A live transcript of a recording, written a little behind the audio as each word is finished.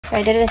So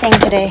I did a thing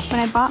today.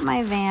 When I bought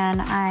my van,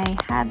 I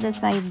had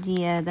this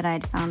idea that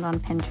I'd found on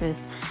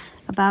Pinterest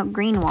about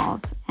green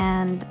walls.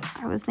 And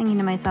I was thinking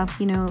to myself,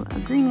 you know, a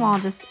green wall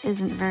just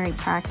isn't very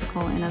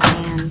practical in a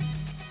van.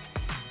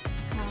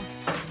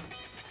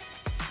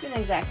 Didn't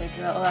exactly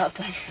drill out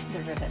the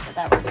rivet, but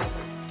that works.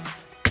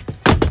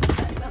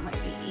 That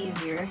might be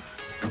easier.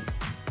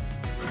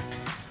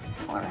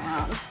 Pull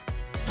around.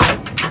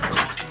 That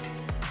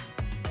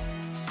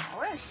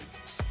works.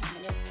 I'm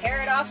gonna just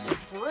tear it off with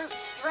brute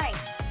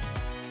strength.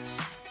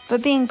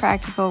 But being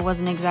practical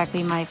wasn't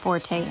exactly my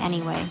forte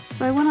anyway.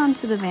 So I went on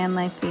to the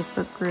Vanlife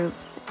Facebook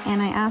groups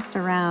and I asked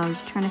around,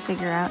 trying to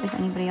figure out if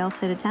anybody else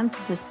had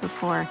attempted this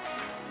before.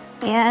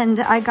 And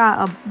I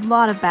got a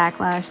lot of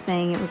backlash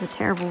saying it was a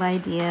terrible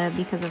idea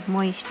because of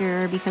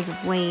moisture, because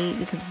of weight,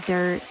 because of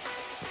dirt.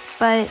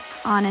 But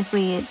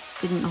honestly, it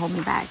didn't hold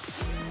me back.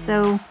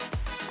 So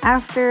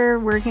after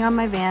working on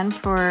my van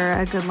for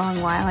a good long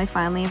while, I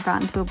finally have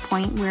gotten to a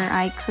point where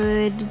I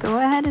could go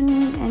ahead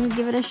and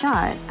give it a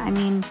shot. I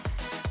mean,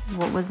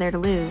 what was there to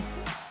lose?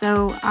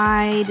 So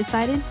I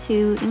decided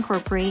to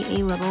incorporate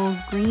a little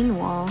green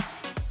wall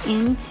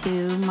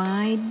into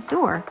my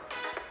door.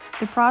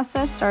 The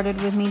process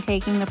started with me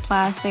taking the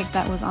plastic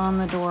that was on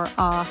the door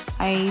off.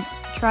 I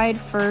tried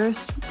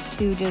first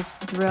to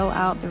just drill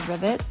out the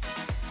rivets,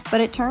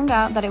 but it turned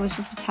out that it was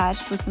just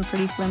attached with some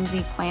pretty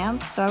flimsy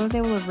clamps, so I was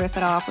able to rip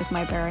it off with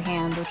my bare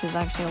hand, which was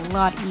actually a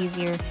lot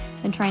easier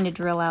than trying to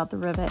drill out the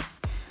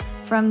rivets.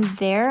 From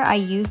there, I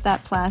used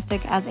that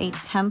plastic as a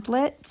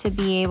template to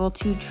be able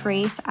to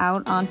trace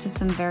out onto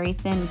some very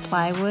thin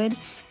plywood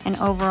an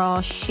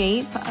overall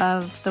shape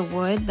of the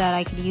wood that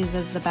I could use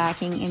as the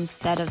backing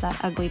instead of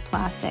that ugly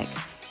plastic.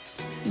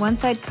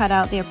 Once I'd cut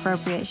out the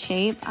appropriate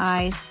shape,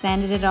 I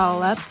sanded it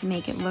all up to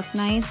make it look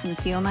nice and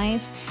feel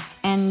nice,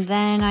 and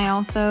then I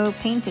also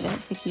painted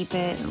it to keep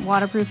it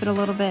waterproof it a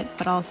little bit,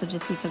 but also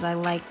just because I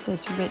like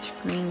this rich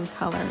green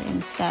color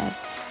instead.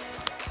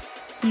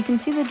 You can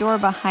see the door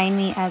behind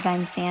me as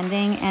I'm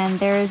sanding, and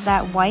there's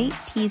that white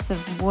piece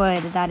of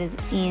wood that is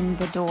in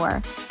the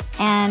door.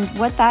 And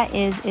what that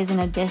is an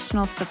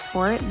additional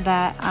support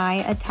that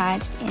I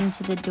attached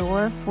into the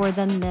door for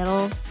the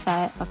middle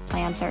set of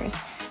planters.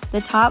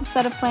 The top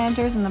set of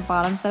planters and the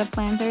bottom set of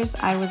planters,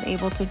 I was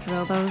able to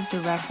drill those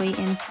directly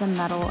into the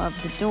metal of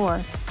the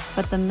door.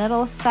 But the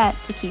middle set,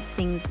 to keep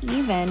things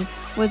even,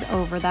 was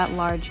over that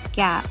large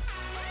gap.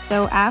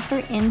 So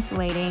after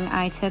insulating,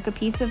 I took a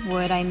piece of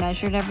wood, I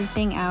measured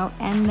everything out,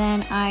 and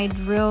then I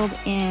drilled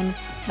in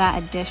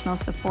that additional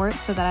support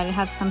so that I'd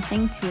have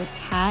something to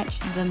attach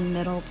the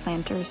middle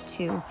planters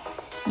to.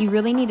 You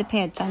really need to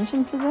pay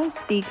attention to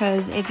this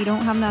because if you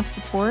don't have enough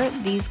support,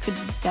 these could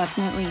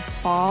definitely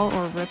fall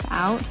or rip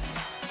out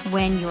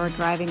when you're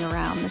driving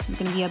around. This is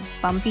going to be a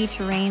bumpy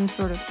terrain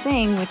sort of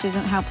thing, which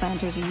isn't how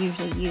planters are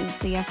usually used,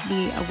 so you have to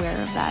be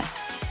aware of that.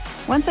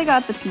 Once I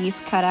got the piece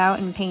cut out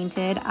and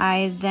painted,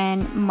 I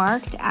then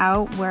marked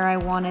out where I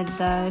wanted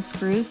the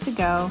screws to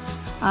go.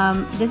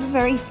 This is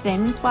very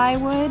thin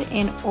plywood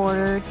in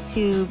order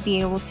to be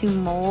able to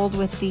mold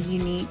with the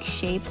unique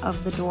shape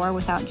of the door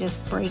without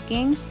just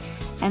breaking.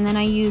 And then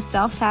I used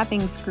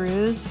self-tapping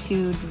screws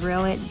to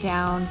drill it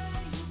down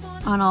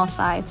on all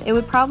sides. It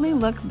would probably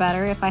look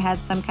better if I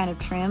had some kind of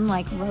trim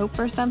like rope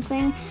or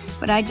something,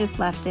 but I just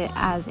left it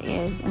as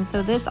is. And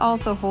so this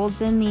also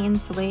holds in the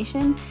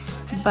insulation,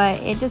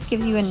 but it just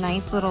gives you a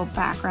nice little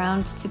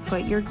background to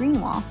put your green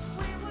wall.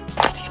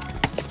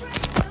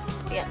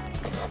 Yeah,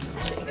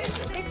 I'll show you guys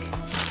real quick.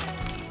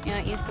 You know,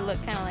 it used to look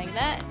kind of like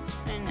that,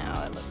 and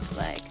now it looks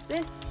like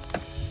this.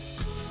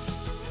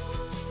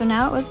 So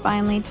now it was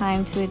finally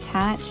time to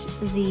attach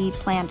the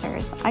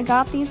planters. I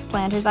got these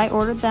planters, I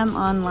ordered them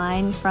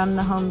online from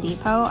the Home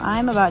Depot.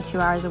 I'm about 2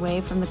 hours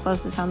away from the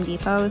closest Home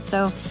Depot,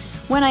 so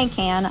when I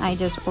can, I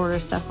just order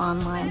stuff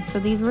online. So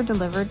these were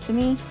delivered to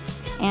me,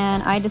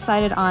 and I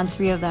decided on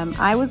 3 of them.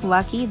 I was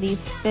lucky,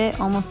 these fit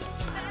almost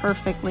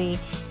perfectly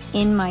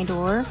in my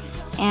door.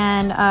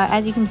 And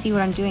as you can see,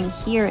 what I'm doing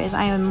here is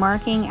I am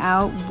marking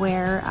out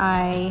where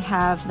I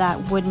have that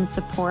wooden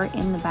support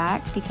in the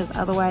back, because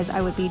otherwise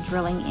I would be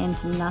drilling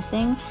into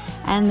nothing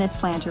and this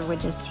planter would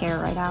just tear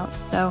right out.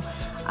 So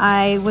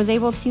I was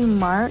able to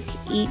mark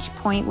each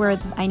point where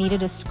I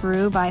needed a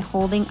screw by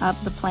holding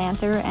up the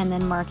planter and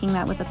then marking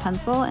that with a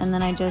pencil, and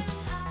then I just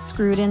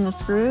screwed in the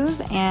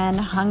screws and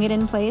hung it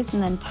in place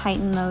and then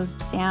tightened those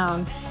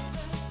down.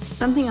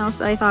 Something else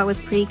that I thought was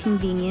pretty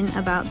convenient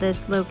about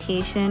this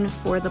location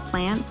for the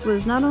plants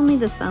was not only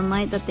the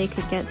sunlight that they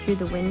could get through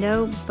the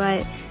window,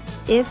 but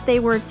if they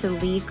were to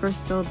leak or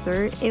spill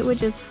dirt, it would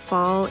just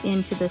fall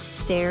into the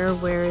stair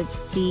where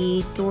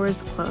the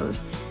doors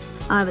close.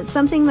 But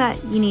something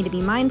that you need to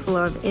be mindful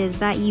of is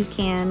that you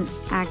can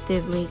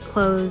actively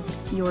close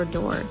your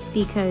door,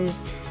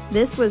 because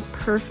this was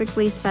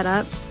perfectly set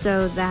up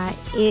so that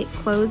it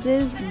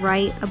closes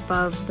right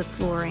above the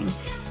flooring.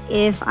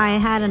 If I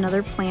had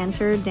another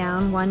planter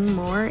down one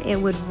more, it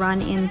would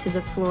run into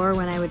the floor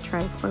when I would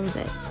try to close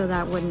it, so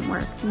that wouldn't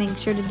work. Make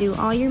sure to do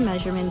all your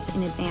measurements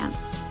in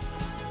advance.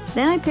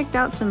 Then I picked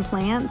out some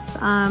plants.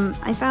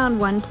 I found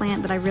one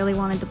plant that I really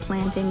wanted to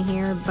plant in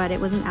here, but it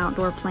was an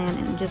outdoor plant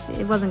and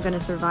it wasn't going to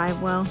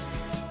survive well.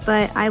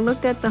 But I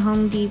looked at the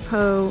Home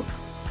Depot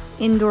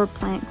indoor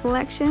plant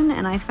collection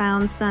and I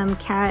found some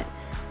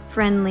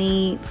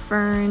cat-friendly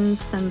ferns,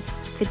 some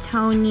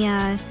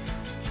Pitonia,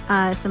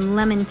 some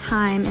lemon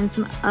thyme, and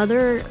some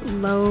other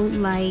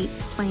low-light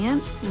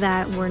plants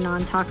that were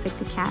non-toxic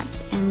to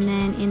cats. And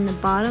then in the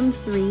bottom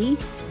 3,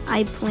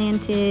 I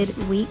planted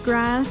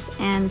wheatgrass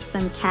and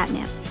some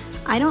catnip.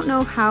 I don't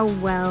know how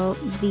well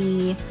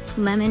the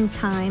lemon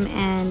thyme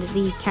and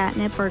the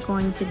catnip are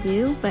going to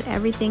do, but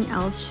everything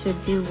else should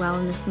do well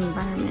in this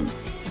environment.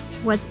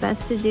 What's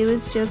best to do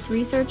is just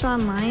research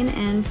online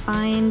and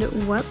find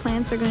what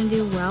plants are going to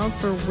do well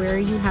for where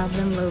you have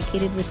them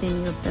located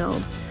within your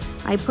build.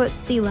 I put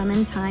the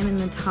lemon thyme in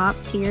the top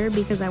tier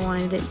because I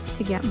wanted it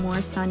to get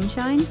more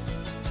sunshine,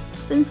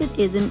 since it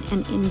isn't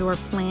an indoor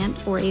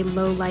plant or a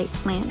low light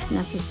plant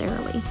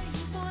necessarily.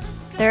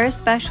 There are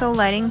special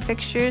lighting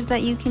fixtures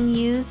that you can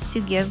use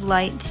to give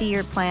light to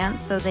your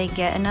plants so they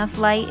get enough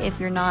light if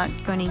you're not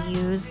going to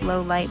use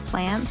low light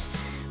plants.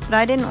 But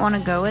I didn't want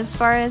to go as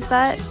far as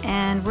that,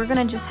 and we're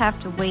going to just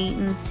have to wait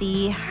and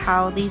see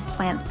how these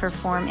plants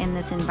perform in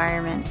this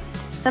environment.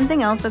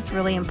 Something else that's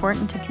really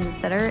important to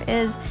consider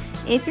is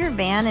if your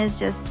van is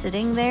just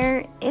sitting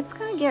there, it's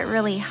going to get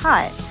really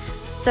hot.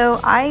 So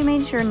I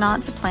made sure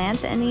not to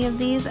plant any of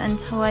these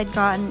until I'd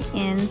gotten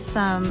in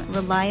some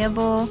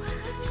reliable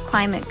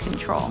climate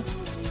control.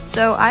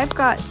 So I've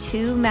got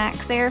 2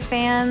 max air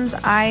fans,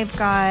 I've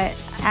got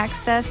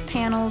access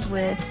panels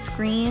with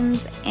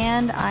screens,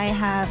 and I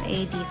have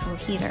a diesel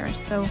heater.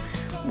 So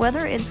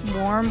whether it's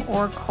warm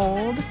or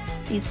cold,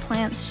 these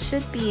plants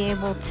should be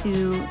able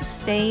to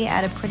stay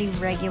at a pretty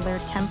regular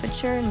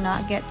temperature,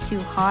 not get too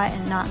hot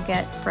and not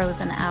get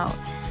frozen out.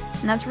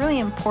 And that's really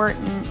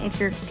important if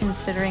you're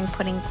considering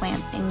putting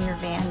plants in your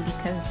van,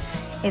 because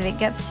if it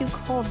gets too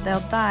cold, they'll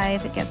die.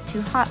 If it gets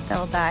too hot,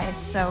 they'll die.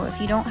 So if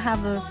you don't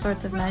have those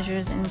sorts of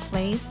measures in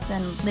place,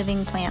 then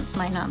living plants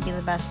might not be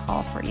the best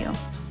call for you.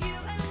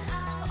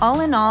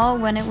 All in all,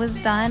 when it was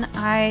done,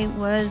 I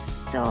was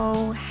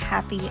so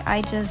happy.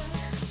 I just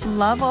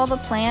love all the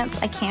plants.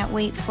 I can't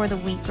wait for the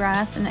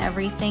wheatgrass and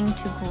everything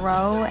to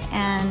grow,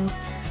 and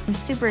I'm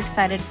super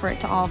excited for it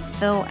to all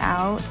fill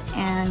out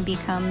and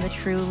become the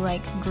true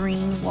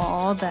green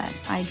wall that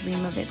I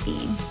dream of it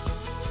being.